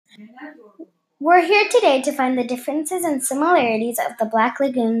We're here today to find the differences and similarities of the Black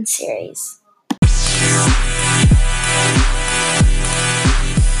Lagoon series.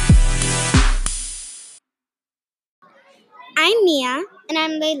 I'm Mia. And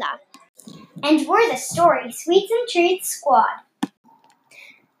I'm Layla. And we're the Story Sweets and Treats Squad.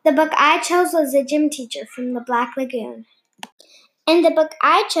 The book I chose was The Gym Teacher from the Black Lagoon. And the book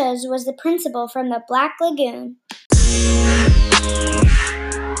I chose was The Principal from the Black Lagoon.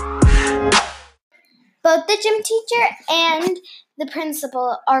 Both the gym teacher and the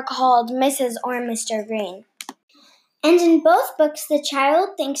principal are called Mrs. or Mr. Green. And in both books, the child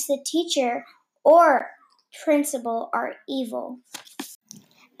thinks the teacher or principal are evil.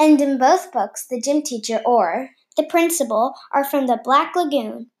 And in both books, the gym teacher or the principal are from the Black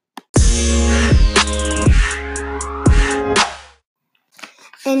Lagoon.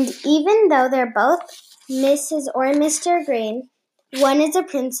 And even though they're both Mrs. or Mr. Green, one is a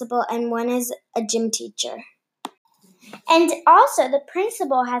principal and one is a gym teacher. And also, the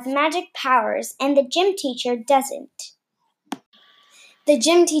principal has magic powers and the gym teacher doesn't. The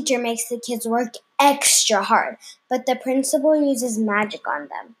gym teacher makes the kids work extra hard, but the principal uses magic on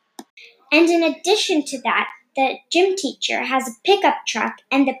them. And in addition to that, the gym teacher has a pickup truck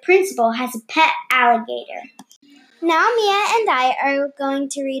and the principal has a pet alligator. Now Mia and I are going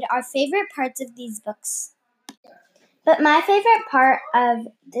to read our favorite parts of these books. But my favorite part of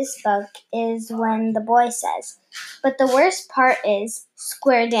this book is when the boy says, "But the worst part is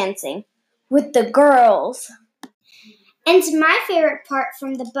square dancing with the girls." And my favorite part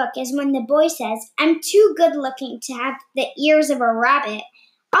from the book is when the boy says, "I'm too good looking to have the ears of a rabbit.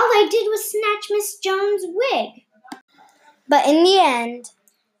 All I did was snatch Miss Jones' wig." But in the end,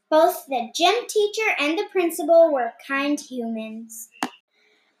 both the gym teacher and the principal were kind humans.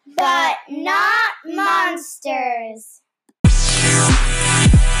 But not monsters.